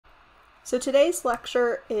So today's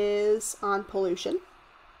lecture is on pollution.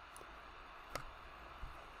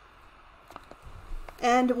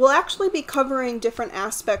 And we'll actually be covering different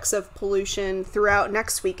aspects of pollution throughout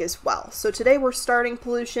next week as well. So today we're starting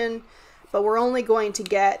pollution, but we're only going to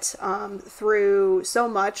get through so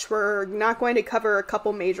much. We're not going to cover a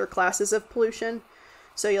couple major classes of pollution,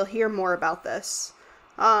 so you'll hear more about this.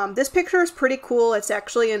 This picture is pretty cool. It's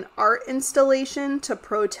actually an art installation to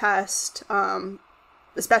protest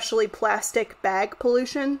especially plastic bag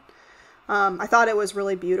pollution. I thought it was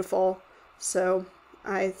really beautiful, so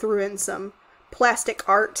I threw in some plastic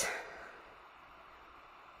art.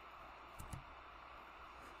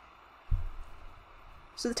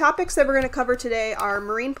 So the topics that we're going to cover today are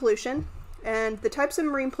marine pollution, and the types of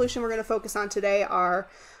marine pollution we're going to focus on today are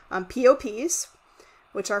POPs,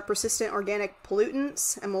 which are persistent organic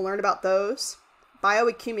pollutants, and we'll learn about those,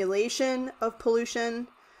 bioaccumulation of pollution,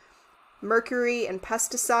 mercury and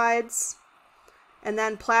pesticides, and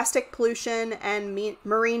then plastic pollution and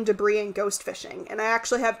marine debris and ghost fishing. And I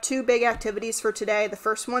actually have two big activities for today. The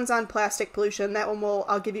first one's on plastic pollution. That one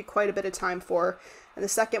I'll give you quite a bit of time for. And the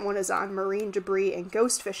second one is on marine debris and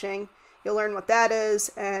ghost fishing. You'll learn what that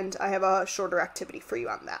is, and I have a shorter activity for you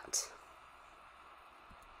on that.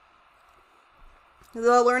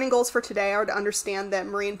 The learning goals for today are to understand that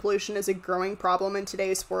marine pollution is a growing problem in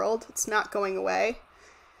today's world. It's not going away.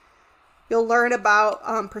 You'll learn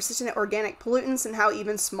about persistent organic pollutants and how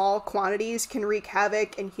even small quantities can wreak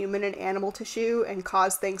havoc in human and animal tissue and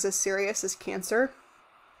cause things as serious as cancer.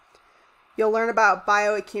 You'll learn about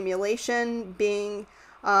bioaccumulation, being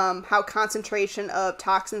how concentration of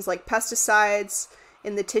toxins like pesticides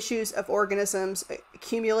in the tissues of organisms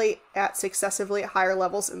accumulate at successively higher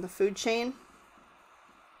levels in the food chain.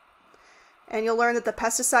 And you'll learn that the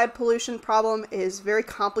pesticide pollution problem is very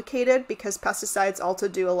complicated because pesticides also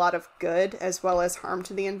do a lot of good as well as harm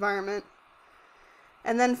to the environment.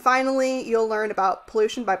 And then finally, you'll learn about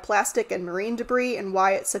pollution by plastic and marine debris and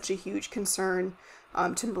why it's such a huge concern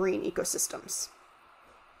to marine ecosystems.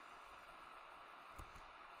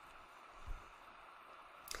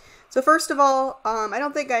 So first of all, I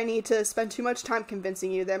don't think I need to spend too much time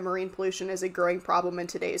convincing you that marine pollution is a growing problem in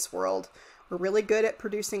today's world. We're really good at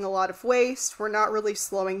producing a lot of waste. We're not really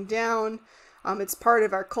slowing down. It's part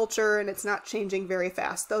of our culture and it's not changing very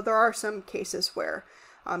fast, though there are some cases where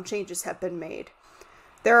changes have been made.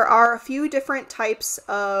 There are a few different types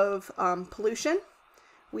of pollution.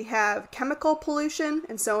 We have chemical pollution,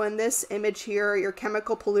 and so in this image here, your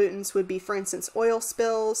chemical pollutants would be, for instance, oil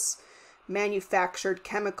spills, manufactured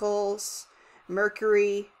chemicals,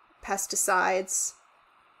 mercury, pesticides.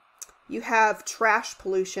 You have trash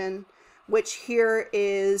pollution, which here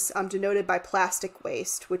is denoted by plastic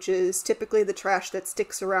waste, which is typically the trash that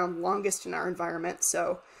sticks around longest in our environment,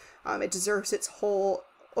 so it deserves its whole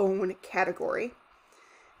own category.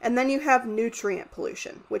 And then you have nutrient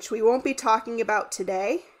pollution, which we won't be talking about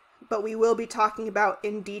today, but we will be talking about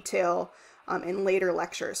in detail in later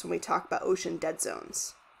lectures when we talk about ocean dead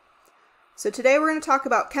zones. So today we're going to talk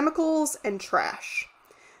about chemicals and trash.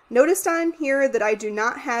 Notice on here that I do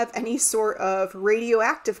not have any sort of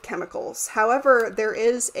radioactive chemicals. However, there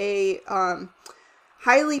is a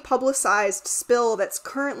highly publicized spill that's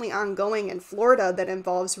currently ongoing in Florida that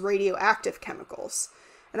involves radioactive chemicals.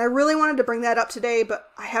 And I really wanted to bring that up today, but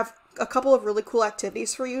I have a couple of really cool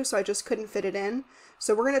activities for you, so I just couldn't fit it in.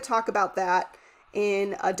 So we're going to talk about that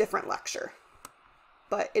in a different lecture.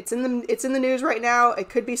 But it's in the news right now. It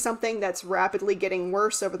could be something that's rapidly getting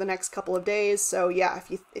worse over the next couple of days. So yeah,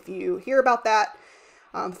 if you hear about that,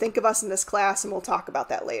 think of us in this class and we'll talk about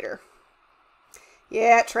that later.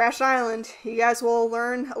 Yeah, Trash Island. You guys will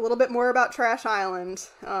learn a little bit more about Trash Island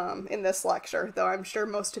in this lecture, though I'm sure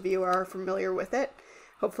most of you are familiar with it.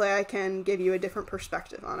 Hopefully I can give you a different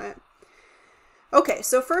perspective on it. Okay,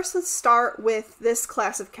 so first let's start with this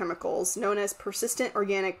class of chemicals known as persistent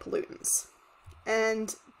organic pollutants.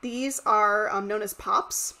 And these are known as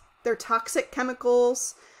POPs. They're toxic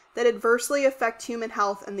chemicals that adversely affect human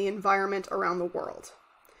health and the environment around the world.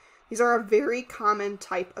 These are a very common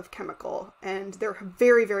type of chemical, and they're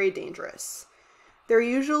very, very dangerous. They're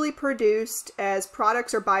usually produced as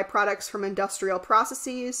products or byproducts from industrial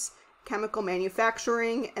processes, chemical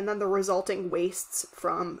manufacturing, and then the resulting wastes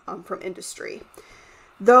from industry.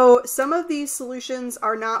 Though some of these solutions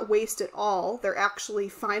are not waste at all, they're actually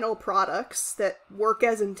final products that work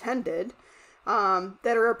as intended, that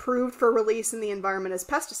are approved for release in the environment as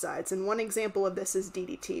pesticides. And one example of this is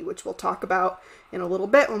DDT, which we'll talk about in a little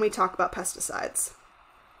bit when we talk about pesticides.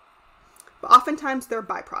 But oftentimes they're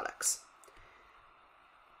byproducts.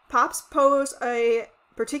 POPs pose a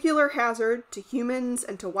particular hazard to humans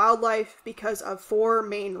and to wildlife because of 4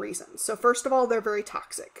 main reasons. So first of all, they're very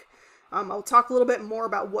toxic. I'll talk a little bit more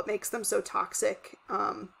about what makes them so toxic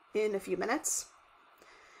in a few minutes.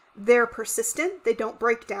 They're persistent. They don't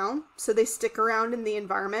break down, so they stick around in the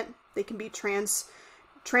environment. They can be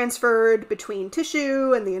transferred between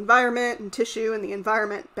tissue and the environment and tissue and the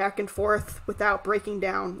environment back and forth without breaking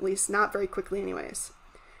down, at least not very quickly anyways.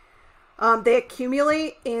 They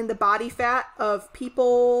accumulate in the body fat of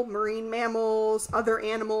people, marine mammals, other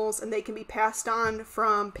animals, and they can be passed on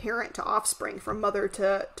from parent to offspring, from mother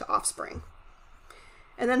to offspring.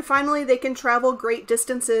 And then finally, they can travel great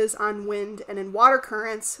distances on wind and in water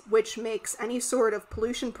currents, which makes any sort of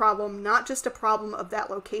pollution problem not just a problem of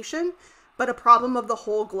that location, but a problem of the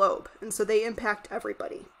whole globe. And so they impact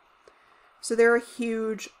everybody. So they're a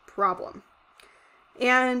huge problem.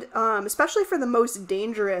 And especially for the most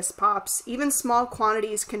dangerous POPs, even small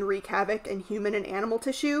quantities can wreak havoc in human and animal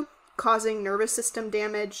tissue, causing nervous system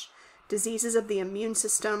damage, diseases of the immune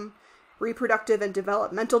system, reproductive and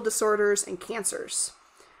developmental disorders, and cancers.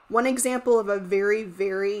 One example of a very,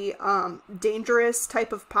 very dangerous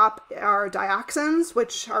type of POP are dioxins,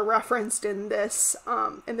 which are referenced in this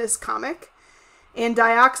comic. And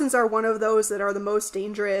dioxins are one of those that are the most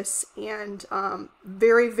dangerous and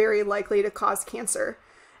very, very likely to cause cancer.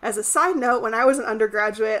 As a side note, when I was an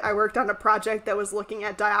undergraduate, I worked on a project that was looking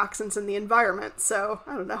at dioxins in the environment. So,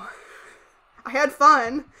 I don't know. I had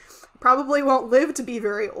fun. Probably won't live to be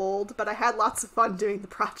very old, but I had lots of fun doing the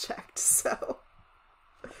project, so.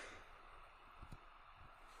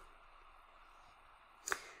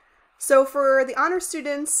 So for the honors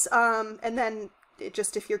students, and then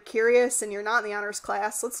just if you're curious and you're not in the honors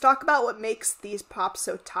class, let's talk about what makes these POPs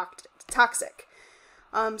so toxic.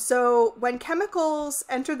 So when chemicals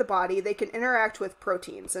enter the body, they can interact with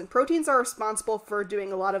proteins, and proteins are responsible for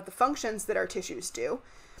doing a lot of the functions that our tissues do.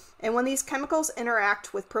 And when these chemicals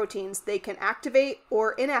interact with proteins, they can activate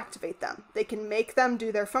or inactivate them. They can make them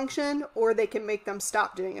do their function, or they can make them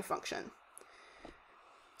stop doing a function.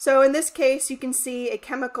 So in this case, you can see a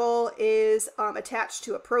chemical is attached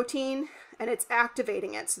to a protein and it's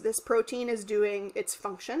activating it. So this protein is doing its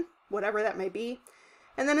function, whatever that may be.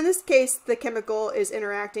 And then in this case, the chemical is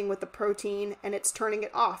interacting with the protein and it's turning it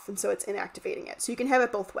off, and so it's inactivating it. So you can have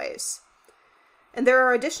it both ways. And there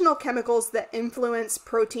are additional chemicals that influence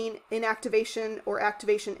protein inactivation or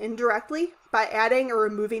activation indirectly by adding or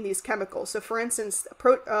removing these chemicals. So for instance,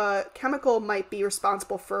 a chemical might be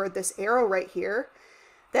responsible for this arrow right here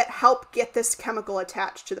that help get this chemical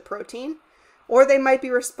attached to the protein, or they might be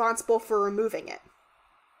responsible for removing it.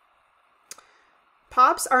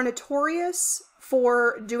 POPs are notorious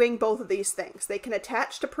for doing both of these things. They can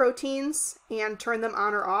attach to proteins and turn them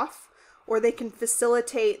on or off, or they can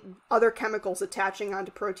facilitate other chemicals attaching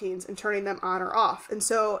onto proteins and turning them on or off. And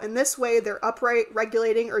so in this way, they're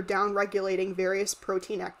regulating or down-regulating various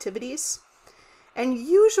protein activities. And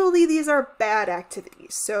usually these are bad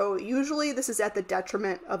activities. So usually this is at the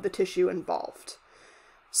detriment of the tissue involved.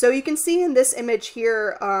 So you can see in this image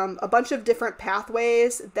here a bunch of different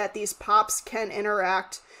pathways that these POPs can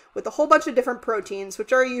interact with a whole bunch of different proteins,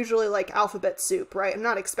 which are usually like alphabet soup, right? I'm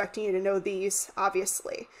not expecting you to know these,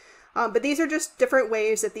 obviously. But these are just different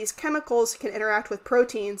ways that these chemicals can interact with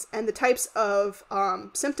proteins and the types of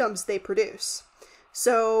symptoms they produce.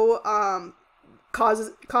 So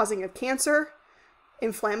causing of cancer,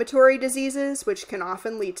 inflammatory diseases, which can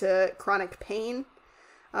often lead to chronic pain,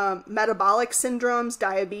 metabolic syndromes,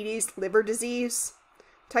 diabetes, liver disease,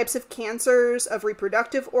 types of cancers of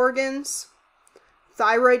reproductive organs,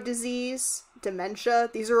 thyroid disease, dementia.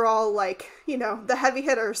 These are all like, you know, the heavy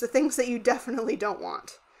hitters, the things that you definitely don't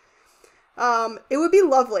want. It would be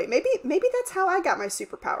lovely. Maybe that's how I got my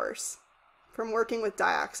superpowers, from working with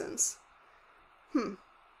dioxins.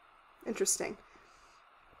 Interesting.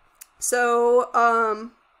 So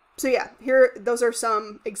yeah, those are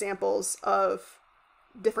some examples of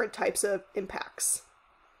different types of impacts.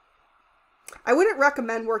 I wouldn't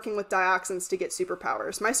recommend working with dioxins to get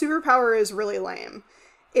superpowers. My superpower is really lame.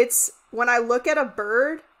 It's when I look at a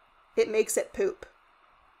bird, it makes it poop.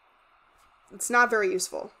 It's not very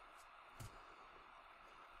useful.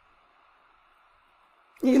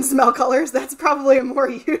 You can smell colors. That's probably a more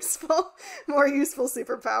useful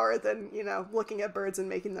superpower than, you know, looking at birds and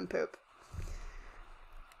making them poop.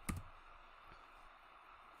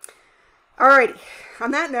 Alrighty,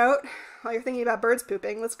 on that note, while you're thinking about birds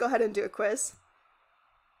pooping, let's go ahead and do a quiz.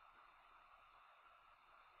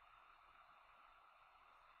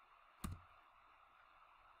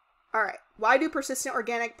 Alright, why do persistent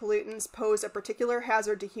organic pollutants pose a particular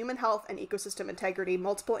hazard to human health and ecosystem integrity?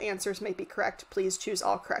 Multiple answers may be correct. Please choose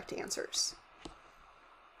all correct answers.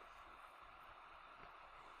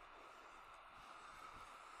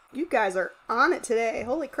 You guys are on it today.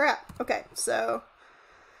 Holy crap. Okay, so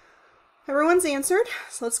everyone's answered.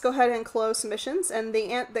 So let's go ahead and close submissions. And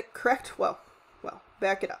the correct, well,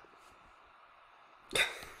 back it up.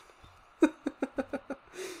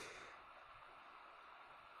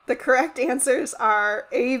 The correct answers are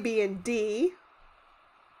A, B, and D.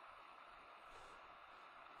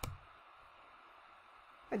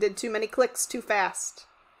 I did too many clicks too fast.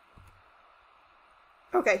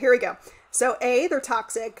 Okay, here we go. So A, they're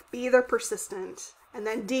toxic, B, they're persistent, and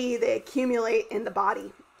then D, they accumulate in the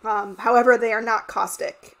body. However, they are not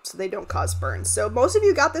caustic, so they don't cause burns. So most of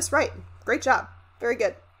you got this right. Great job. Very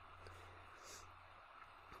good.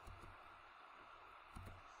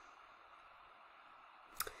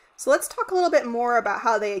 So let's talk a little bit more about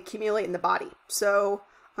how they accumulate in the body. So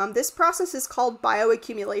this process is called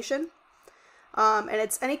bioaccumulation, and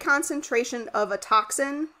it's any concentration of a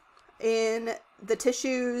toxin in the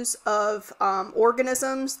tissues of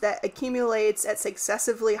organisms that accumulates at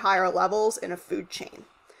successively higher levels in a food chain.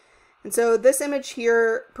 And so this image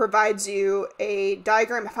here provides you a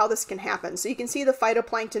diagram of how this can happen. So you can see the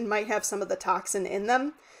phytoplankton might have some of the toxin in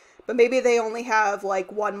them, but maybe they only have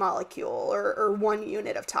like one molecule or one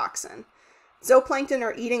unit of toxin. Zooplankton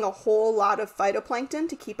are eating a whole lot of phytoplankton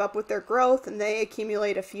to keep up with their growth, and they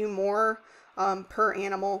accumulate a few more per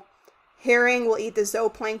animal. Herring will eat the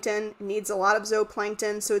zooplankton, needs a lot of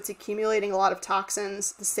zooplankton, so it's accumulating a lot of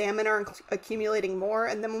toxins. The salmon are accumulating more,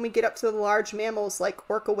 and then when we get up to the large mammals like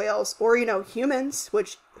orca whales, or humans,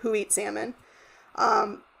 who eat salmon,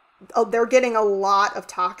 they're getting a lot of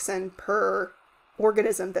toxin per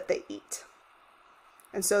organism that they eat.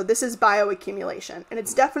 And so this is bioaccumulation, and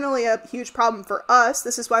it's definitely a huge problem for us.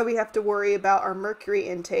 This is why we have to worry about our mercury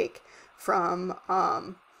intake from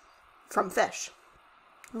fish.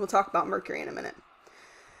 And we'll talk about mercury in a minute.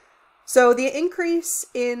 So the increase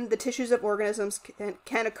in the tissues of organisms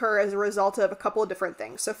can occur as a result of a couple of different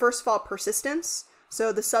things. So first of all, persistence.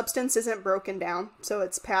 So the substance isn't broken down, so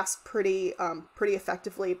it's passed pretty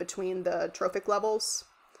effectively between the trophic levels.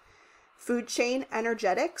 Food chain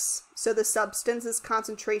energetics. So the substance's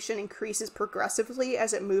concentration increases progressively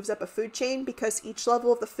as it moves up a food chain, because each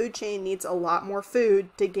level of the food chain needs a lot more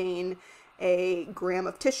food to gain a gram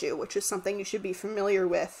of tissue, which is something you should be familiar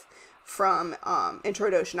with from intro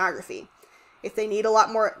to oceanography. If they need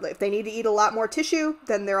to eat a lot more tissue,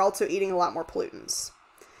 then they're also eating a lot more pollutants.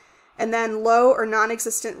 And then low or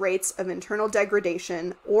non-existent rates of internal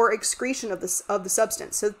degradation or excretion of the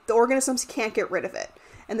substance. So the organisms can't get rid of it.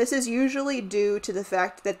 And this is usually due to the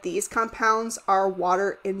fact that these compounds are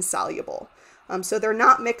water insoluble. So they're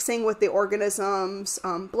not mixing with the organism's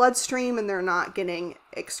bloodstream, and they're not getting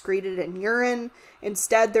excreted in urine.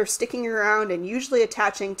 Instead, they're sticking around and usually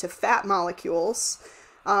attaching to fat molecules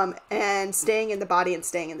and staying in the body and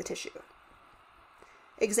staying in the tissue.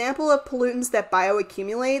 Example of pollutants that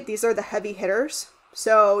bioaccumulate, these are the heavy hitters.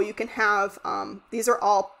 So you can have, these are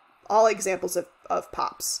all examples of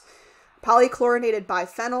POPs. Polychlorinated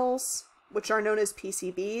biphenyls, which are known as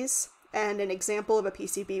PCBs. And an example of a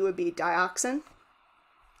PCB would be dioxin,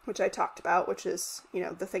 which I talked about, which is,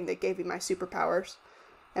 the thing that gave me my superpowers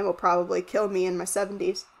and will probably kill me in my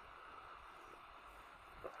 70s.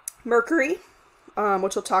 Mercury,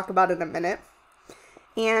 which we'll talk about in a minute.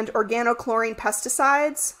 And organochlorine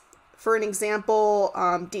pesticides, for an example,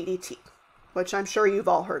 DDT, which I'm sure you've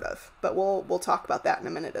all heard of, but we'll talk about that in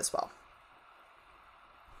a minute as well.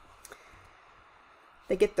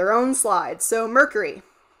 They get their own slides. So mercury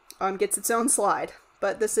gets its own slide,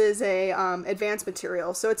 but this is a advanced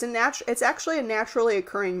material. So it's actually a naturally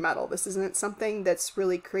occurring metal. This isn't something that's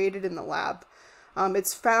really created in the lab.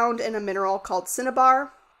 It's found in a mineral called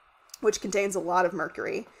cinnabar, which contains a lot of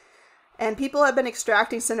mercury. And people have been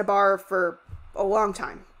extracting cinnabar for a long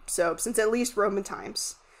time, so since at least Roman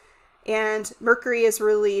times. And mercury is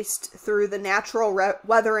released through the natural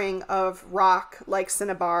weathering of rock like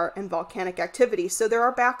cinnabar and volcanic activity. So there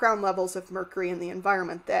are background levels of mercury in the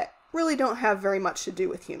environment that really don't have very much to do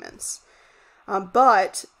with humans.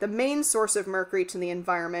 But the main source of mercury to the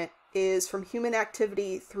environment is from human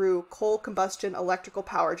activity through coal combustion electrical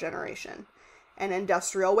power generation and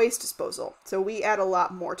industrial waste disposal. So we add a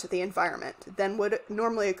lot more to the environment than would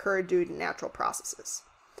normally occur due to natural processes.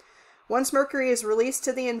 Once mercury is released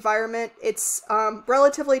to the environment, it's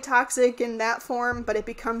relatively toxic in that form, but it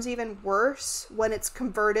becomes even worse when it's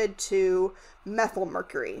converted to methyl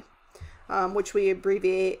mercury, which we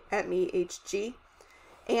abbreviate MEHG.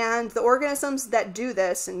 And the organisms that do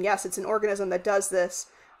this, and yes, it's an organism that does this,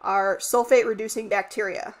 are sulfate-reducing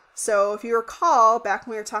bacteria. So if you recall, back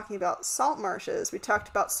when we were talking about salt marshes, we talked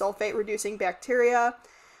about sulfate-reducing bacteria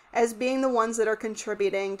as being the ones that are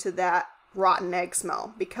contributing to that rotten egg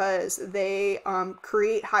smell because they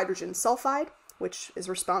create hydrogen sulfide, which is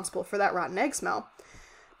responsible for that rotten egg smell.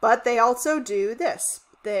 But they also do this.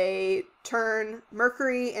 They turn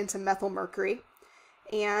mercury into methyl mercury,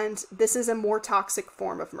 and this is a more toxic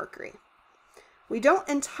form of mercury. We don't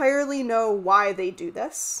entirely know why they do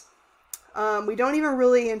this. We don't even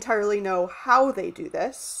really entirely know how they do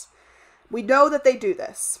this. We know that they do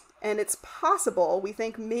this, and it's possible, we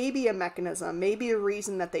think maybe a mechanism, maybe a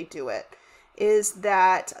reason that they do it, is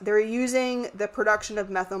that they're using the production of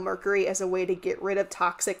methyl mercury as a way to get rid of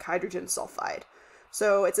toxic hydrogen sulfide.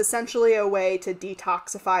 So it's essentially a way to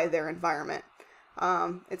detoxify their environment.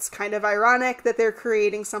 It's kind of ironic that they're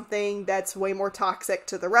creating something that's way more toxic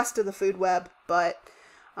to the rest of the food web, but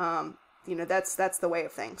you know, that's the way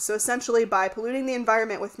of things. So essentially, by polluting the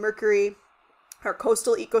environment with mercury, our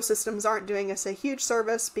coastal ecosystems aren't doing us a huge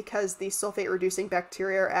service because these sulfate-reducing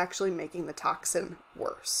bacteria are actually making the toxin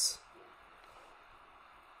worse.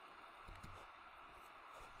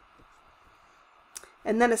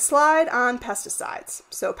 And then a slide on pesticides.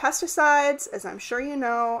 So pesticides, as I'm sure you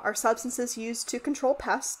know, are substances used to control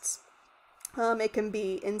pests. It can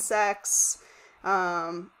be insects,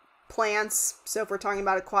 plants. So if we're talking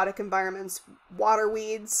about aquatic environments, water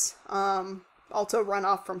weeds, also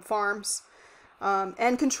runoff from farms,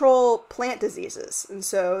 and control plant diseases. And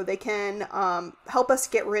so they can help us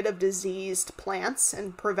get rid of diseased plants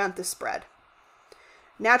and prevent the spread.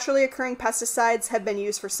 Naturally occurring pesticides have been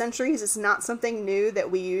used for centuries. It's not something new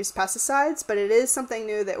that we use pesticides, but it is something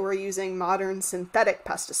new that we're using modern synthetic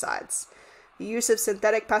pesticides. The use of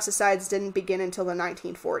synthetic pesticides didn't begin until the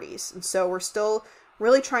 1940s, and so we're still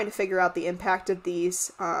really trying to figure out the impact of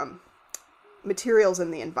these materials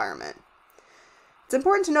in the environment. It's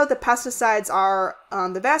important to note that pesticides are,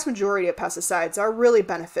 the vast majority of pesticides are really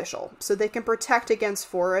beneficial, so they can protect against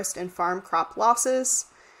forest and farm crop losses.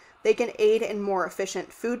 They can aid in more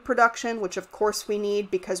efficient food production, which of course we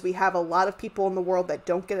need because we have a lot of people in the world that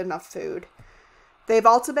don't get enough food. They've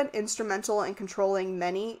also been instrumental in controlling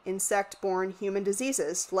many insect-borne human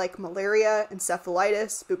diseases like malaria,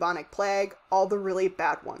 encephalitis, bubonic plague, all the really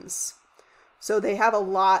bad ones. So they have a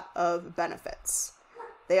lot of benefits.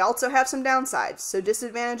 They also have some downsides. So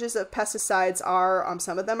disadvantages of pesticides are,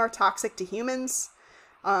 some of them are toxic to humans.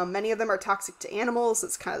 Many of them are toxic to animals.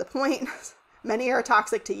 That's kind of the point. Many are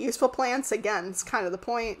toxic to useful plants. Again, it's kind of the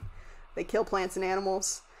point. They kill plants and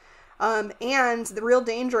animals. And the real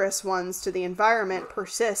dangerous ones to the environment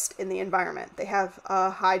persist in the environment. They have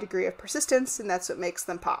a high degree of persistence, and that's what makes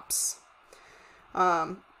them POPs.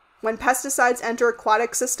 When pesticides enter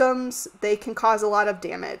aquatic systems, they can cause a lot of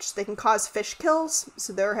damage. They can cause fish kills.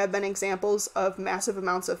 So there have been examples of massive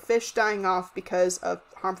amounts of fish dying off because of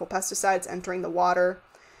harmful pesticides entering the water.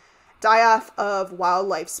 Die-off of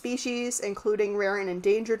wildlife species, including rare and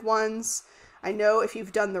endangered ones. I know if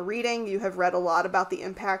you've done the reading, you have read a lot about the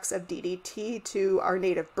impacts of DDT to our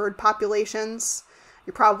native bird populations.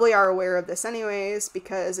 You probably are aware of this anyways,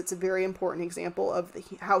 because it's a very important example of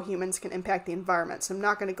how humans can impact the environment. So I'm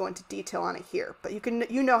not going to go into detail on it here, but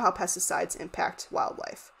you know how pesticides impact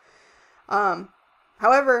wildlife.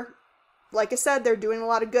 However, like I said, they're doing a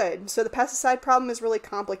lot of good. So the pesticide problem is really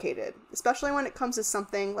complicated, especially when it comes to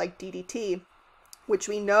something like DDT, which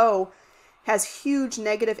we know has huge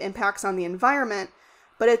negative impacts on the environment,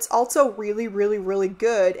 but it's also really, really, really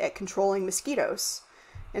good at controlling mosquitoes.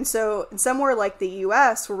 And so in somewhere like the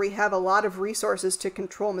US, where we have a lot of resources to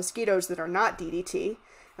control mosquitoes that are not DDT,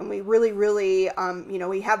 and we really, really,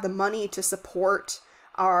 we have the money to support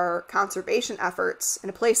our conservation efforts, in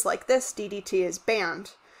a place like this, DDT is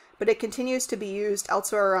banned. But it continues to be used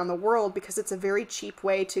elsewhere around the world because it's a very cheap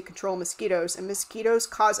way to control mosquitoes, and mosquitoes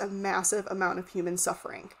cause a massive amount of human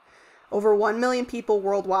suffering. Over 1 million people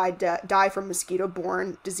worldwide die from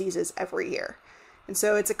mosquito-borne diseases every year. And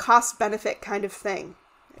so it's a cost-benefit kind of thing.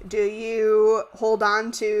 Do you hold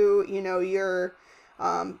on to,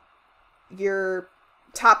 your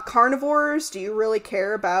top carnivores? Do you really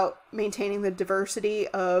care about maintaining the diversity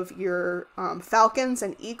of your falcons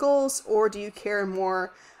and eagles, or do you care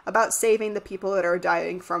more about saving the people that are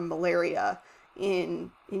dying from malaria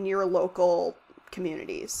in your local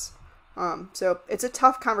communities? So it's a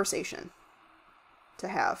tough conversation to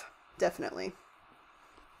have, definitely.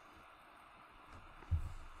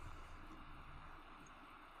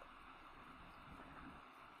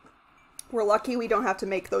 We're lucky we don't have to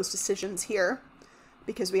make those decisions here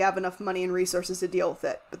because we have enough money and resources to deal with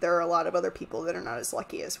it, but there are a lot of other people that are not as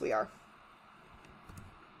lucky as we are.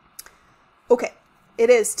 Okay. It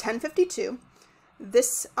is 10:52.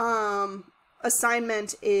 This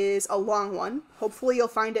assignment is a long one. Hopefully you'll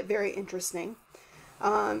find it very interesting.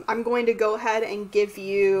 I'm going to go ahead and give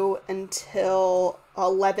you until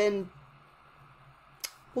 11.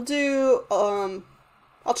 We'll do,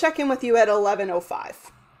 I'll check in with you at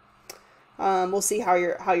 11:05. We'll see how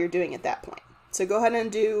you're doing at that point. So go ahead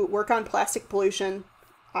and work on plastic pollution.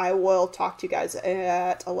 I will talk to you guys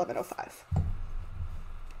at 11:05.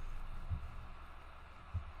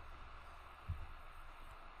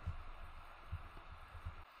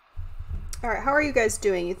 Alright, how are you guys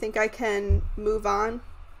doing? You think I can move on?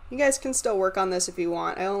 You guys can still work on this if you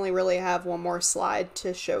want. I only really have one more slide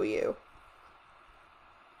to show you.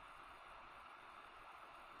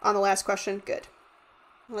 On the last question? Good.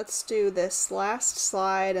 Let's do this last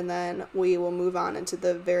slide and then we will move on into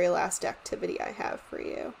the very last activity I have for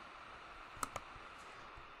you.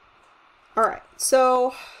 Alright,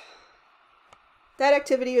 so that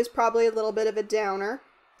activity is probably a little bit of a downer.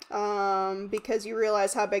 Because you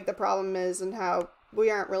realize how big the problem is and how we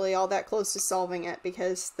aren't really all that close to solving it,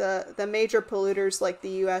 because the major polluters like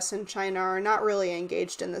the US and China are not really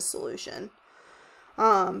engaged in the solution.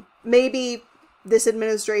 Maybe this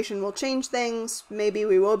administration will change things, maybe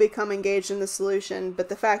we will become engaged in the solution, but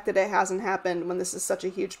the fact that it hasn't happened when this is such a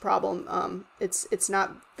huge problem,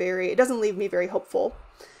 it doesn't leave me very hopeful.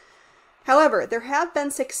 However, there have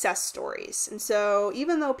been success stories, and so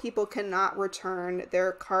even though people cannot return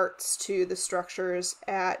their carts to the structures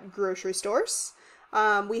at grocery stores,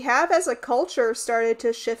 we have as a culture started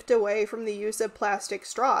to shift away from the use of plastic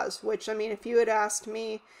straws, which, I mean, if you had asked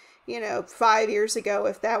me, 5 years ago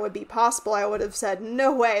if that would be possible, I would have said,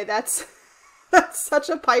 no way, that's such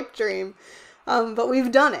a pipe dream. But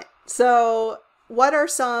we've done it. So what are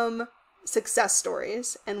some success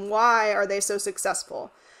stories and why are they so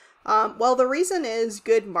successful? Well, the reason is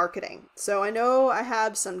good marketing. So I know I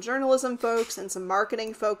have some journalism folks and some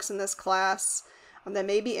marketing folks in this class that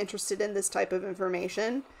may be interested in this type of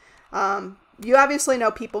information. You obviously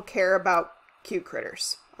know people care about cute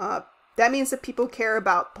critters. That means that people care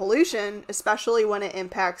about pollution, especially when it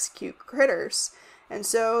impacts cute critters. And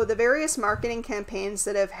so the various marketing campaigns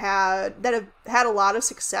that have had a lot of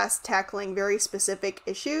success tackling very specific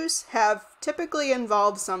issues have typically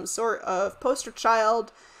involved some sort of poster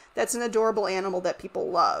child that's an adorable animal that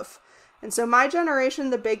people love. And so my generation,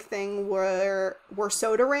 the big thing were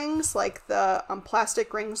soda rings, like the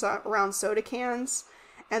plastic rings around soda cans,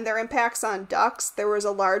 and their impacts on ducks. There was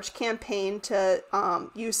a large campaign to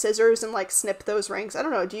use scissors and like snip those rings. I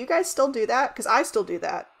don't know, do you guys still do that? Because I still do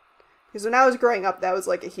that. Because when I was growing up, that was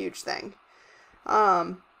like a huge thing.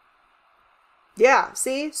 Yeah,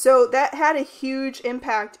 see? So that had a huge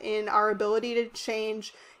impact in our ability to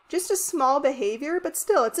change just a small behavior, but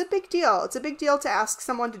still, it's a big deal. It's a big deal to ask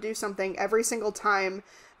someone to do something every single time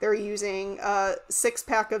they're using a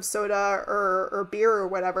 6-pack of soda or beer or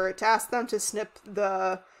whatever, to ask them to snip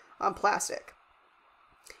the plastic.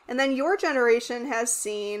 And then your generation has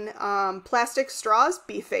seen plastic straws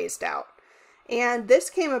be phased out. And this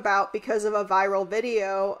came about because of a viral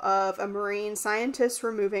video of a marine scientist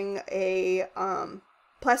removing a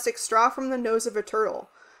plastic straw from the nose of a turtle.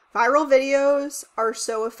 Viral videos are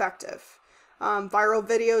so effective. Viral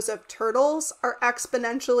videos of turtles are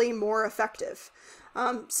exponentially more effective.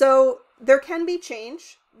 So there can be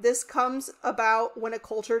change. This comes about when a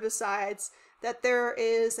culture decides that there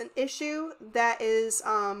is an issue that is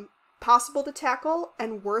possible to tackle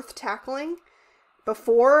and worth tackling.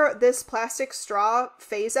 Before this plastic straw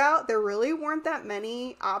phase out, there really weren't that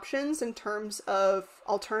many options in terms of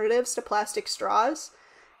alternatives to plastic straws.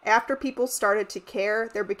 After people started to care,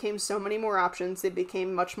 there became so many more options. They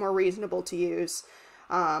became much more reasonable to use.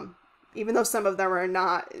 Even though some of them are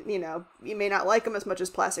not, you may not like them as much as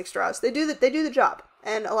plastic straws. They do the job.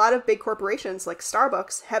 And a lot of big corporations like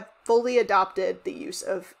Starbucks have fully adopted the use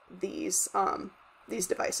of these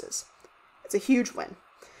devices. It's a huge win.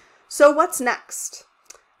 So what's next?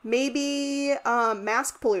 Maybe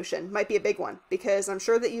mask pollution might be a big one, because I'm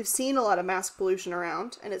sure that you've seen a lot of mask pollution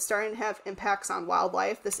around, and it's starting to have impacts on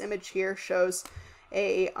wildlife. This image here shows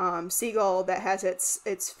a seagull that has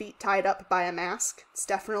its feet tied up by a mask. It's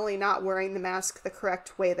definitely not wearing the mask the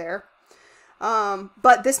correct way there.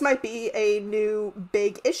 But this might be a new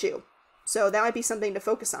big issue, so that might be something to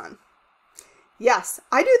focus on. Yes,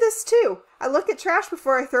 I do this too. I look at trash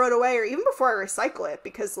before I throw it away, or even before I recycle it,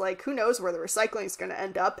 because like, who knows where the recycling is going to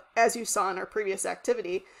end up, as you saw in our previous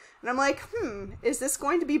activity. And I'm like, is this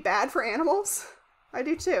going to be bad for animals? I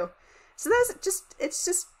do too. So it's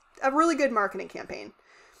just a really good marketing campaign.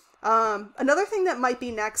 Another thing that might be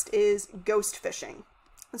next is ghost fishing.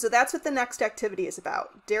 And so that's what the next activity is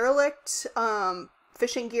about. Derelict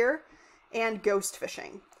fishing gear and ghost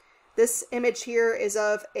fishing. This image here is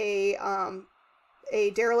of a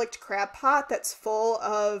a derelict crab pot that's full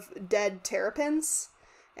of dead terrapins.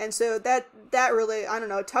 And so that really, I don't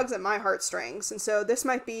know, tugs at my heartstrings. And so this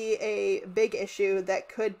might be a big issue that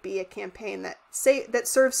could be a campaign that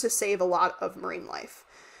serves to save a lot of marine life.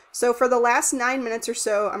 So for the last 9 minutes or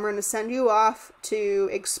so, I'm going to send you off to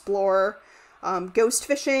explore ghost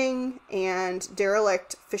fishing and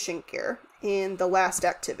derelict fishing gear in the last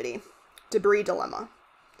activity, Debris Dilemma.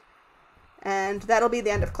 And that'll be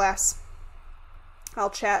the end of class. I'll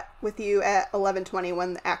chat with you at 11:20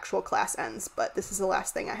 when the actual class ends, but this is the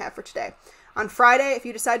last thing I have for today. On Friday, if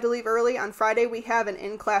you decide to leave early, on Friday we have an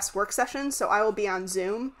in-class work session, so I will be on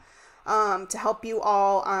Zoom to help you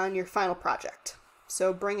all on your final project.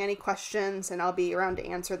 So bring any questions and I'll be around to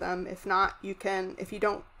answer them. If not, if you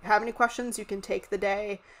don't have any questions, you can take the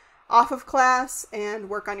day off of class and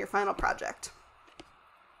work on your final project.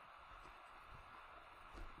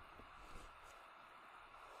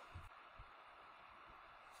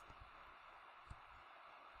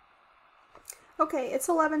 Okay, it's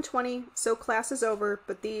 11:20, so class is over,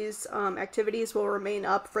 but these activities will remain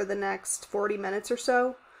up for the next 40 minutes or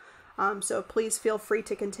so. So please feel free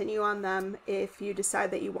to continue on them if you decide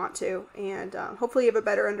that you want to, and hopefully you have a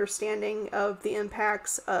better understanding of the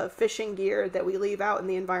impacts of fishing gear that we leave out in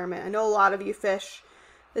the environment. I know a lot of you fish.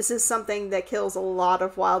 This is something that kills a lot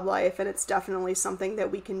of wildlife, and it's definitely something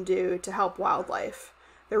that we can do to help wildlife.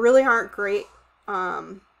 There really aren't great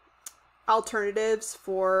alternatives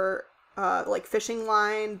for like fishing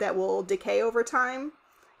line that will decay over time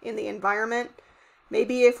in the environment.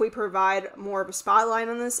 Maybe if we provide more of a spotlight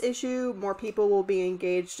on this issue, more people will be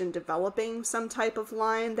engaged in developing some type of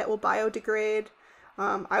line that will biodegrade.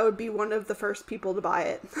 I would be one of the first people to buy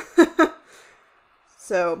it.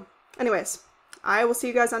 So, anyways, I will see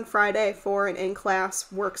you guys on Friday for an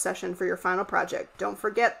in-class work session for your final project. Don't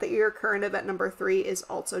forget that your current event number 3 is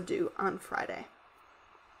also due on Friday.